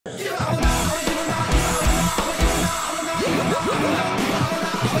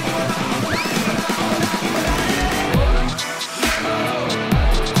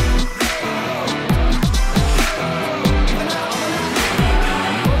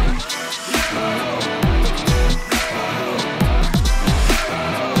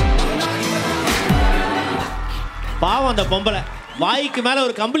பாவம் அந்த பொம்பளை வாய்க்கு மேல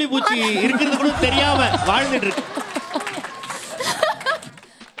ஒரு கம்பளி பூச்சி இருக்கிறது கூட தெரியாம வாழ்ந்துட்டு இருக்கு.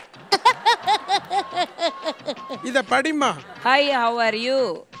 இத படிமா. Hi, how are you?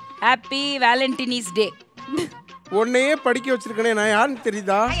 Happy Valentine's Day. உன்னையே படிக்க வச்சிருக்கனே நான் யாருன்னு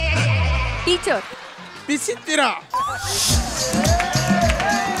தெரியுதா? டீச்சர் விசித்ரா.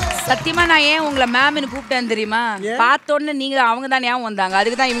 சத்தியமா நான் ஏன் உங்களை மேம்னு கூப்பிட்டேன் தெரியுமா? பார்த்தோன்னே நீங்க அவங்க தான் ஞாபகம் வந்தாங்க.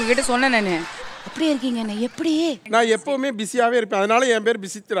 அதுக்கு தான் இவங்க கிட்ட சொன்னேன் நானு. அப்படியே இருக்கீங்க நான் எப்படி? நான் எப்பவுமே பிஸியாவே இருப்பேன். அதனால என் பேர்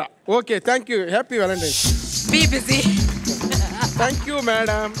Vichitra. Okay, thank you. Happy Valentine's. Be busy. Thank you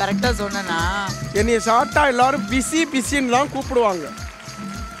madam. கரெக்ட்டா சொன்னேனா? என்னைய ஷார்ட்டா எல்லாரும் பிஸின்னு தான் கூப்பிடுவாங்க.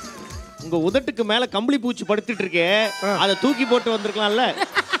 உங்க உதட்டுக்கு மேல கம்பளி பூச்சி படுத்துட்டு இருக்கே, அதை தூக்கி போட்டு வந்திருக்கலாம்ல.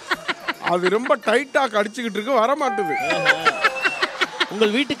 அது ரொம்ப டைட்டா கடிச்சிட்டு இருக்கு, வர மாட்டுது.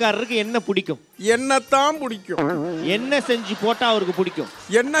 உங்கள் வீட்டுக்காரருக்கு என்ன பிடிக்கும்? என்னத்தான் பிடிக்கும். என்ன செஞ்சு போட்டா அவருக்கு பிடிக்கும்?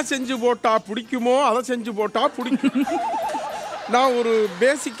 என்ன செஞ்சு போட்டா பிடிக்குமோ அதை செஞ்சு போட்டா பிடிக்கும். நான் ஒரு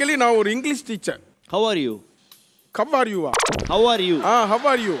பேசிக்கலி நான் ஒரு English teacher. How are you? How are you? How are you? How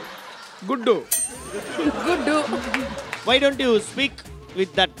are you? Good do. Good do. Why don't you speak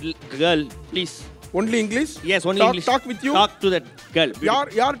with that girl, please? Only English? Yes, only English. Talk with you? Talk to that girl.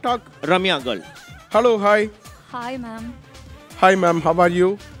 Yaar talk? Ramya girl. Hello, hi. Hi, ma'am. Hi, ma'am. How are you?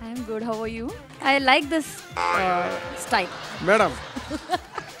 I'm good. How are you? I like this style. Madam.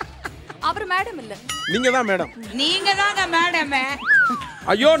 Our madam இல்ல. நீங்க தான் madam. நீங்க தாங்க madam.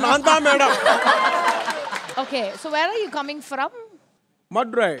 ஐயோ நான் தான் madam. Okay, so where are you coming from?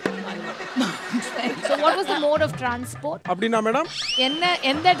 Madurai. So what was the mode of transport? அப்படினா madam?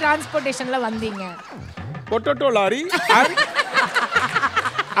 எந்த transportationல வந்தீங்க? Potato lorry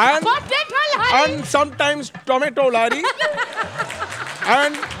and sometimes tomato lorry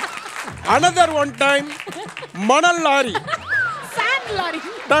and another one time manal lorry. Sand lorry.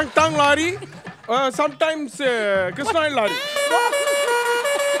 Tang lorry. Sometimes Krishna lorry.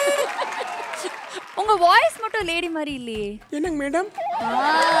 உங்க voice மட்டும் lady மாதிரி இல்லையே. என்னங்க madam?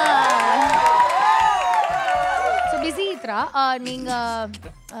 So busy Itra, நீங்க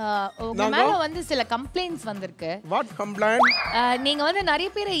உங்க மேல வந்து சில கம்ப்ளைண்ட்ஸ் வந்திருக்கு. What complaint? நீங்க வந்து நிறைய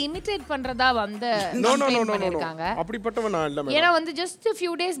பேரை இமிட்டேட் பண்றதா வந்து No. பண்ணிருக்காங்க. அப்படிப்பட்டவன் நான் இல்ல மேடம். ஏனா வந்து just a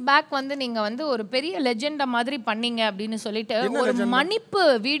few days back வந்து நீங்க வந்து ஒரு பெரிய லெஜெண்ட் மாதிரி பண்ணீங்க அப்படினு சொல்லிட்டு ஒரு மன்னிப்பு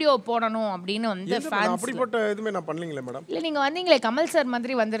வீடியோ போடணும் அப்படினு வந்து ஃபேன்ஸ். அப்படிப்பட்ட எதுமே நான் பண்ணலீங்களே மேடம். இல்ல நீங்க வந்தீங்களே கமல் சார்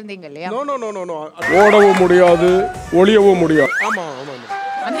மாதிரி வந்திருந்தீங்க இல்லையா? No. ஓடவும் முடியாது, ஒளியவும் முடியாது. ஆமா.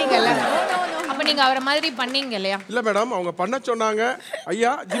 வந்தீங்கல்ல? அப்ப நீங்க அவரை மாதிரி பண்ணீங்க இல்லையா? இல்ல மேடம், அவங்க பண்ண சொன்னாங்க.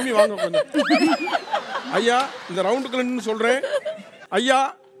 ஐயா ஜிம்மி வாங்க கொஞ்சம். ஐயா இந்த ரவுண்டுக்குள்ள நின்னு சொல்றேன். ஐயா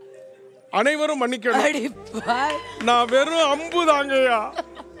அனைவரும் மன்னிக்கணும். நான் வெறும் அம்பு தாங்கய்யா.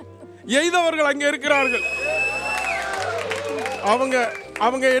 எய்தவர்கள் அங்கே இருக்கிறார்கள்.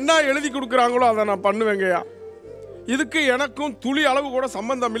 அவங்க என்ன எழுதி கொடுக்குறாங்களோ அதை நான் பண்ணுவேங்கய்யா. இதுக்கு எனக்கும் துளி அளவு கூட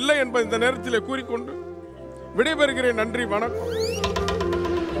சம்பந்தம் இல்லை என்பதை இந்த நேரத்தில் கூறிக்கொண்டு விடைபெறுகிறேன். நன்றி, வணக்கம்.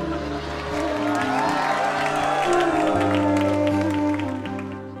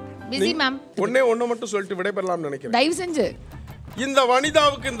 Busy ma'am. ஒண்ணு மட்டும் சொல்லிட்டு விடைபெறலாம்னு நினைக்கிறேன். தயவு செஞ்சு இந்த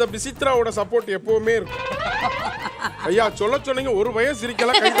வனிதாவுக்கு இந்த விசித்ராவோட சப்போர்ட் எப்பவுமே இருக்கும். ஐயா சொல்ல சொன்னீங்க, ஒரு வயசு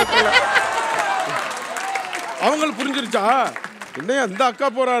இருக்கல, கை தட்டல. அவங்களுக்கு புரிஞ்சிருச்சா? என்னையா இந்த அக்கா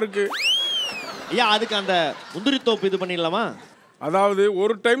போரா இருக்கு. ஐயா அதுக்கு அந்த முந்திரி தோப்பு இது பண்ணிடலாமா? அதாவது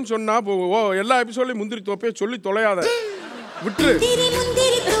ஒரு டைம் சொன்னா எல்லா எபிசோட்லயும் முந்திரி தோப்பே சொல்லி தொலையாத, விட்டுரு.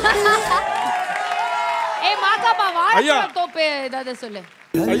 ஏய் மாகாபா வாழைப்பழ தோப்பு ஏதாவது சொல்லு.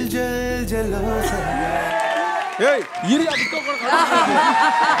 ஏய் இரியா விட்டோ கூட.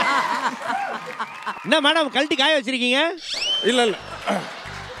 என்ன மேடம் கழட்டி காய வச்சிருக்கீங்க? இல்ல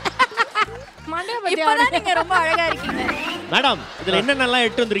இப்பதான் நீங்க ரொம்ப அழகா இருக்கீங்க. மேடம் இதுல என்னென்னலாம்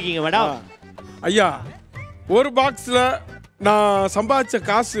எட்டு வந்திருக்கீங்க மேடம்? ஐயா ஒரு பாக்ஸ்ல நான் சம்பாதிச்ச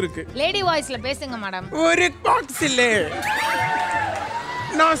காசு இருக்கு. லேடி வாய்ஸ்ல பேசுங்க மேடம். ஒரு பாக்ஸ்ல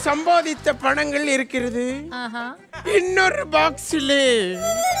நான் சம்பாதித்த பணங்கள் இருக்கிறது. இன்னொரு பாக்ஸில்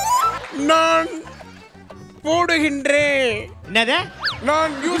நான் போடுகின்றேன். என்னது?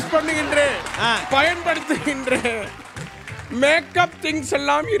 நான் யூஸ் பண்ணுகின்றேன், பயன்படுத்துகின்றேன் மேக்கப் திங்ஸ்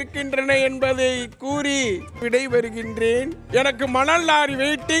எல்லாம் இருக்கின்றன என்பதை கூறி விடைபெறுகின்றேன். எனக்கு மணல் lorry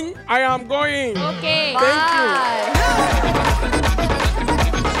waiting. I am going. Okay. Thank you.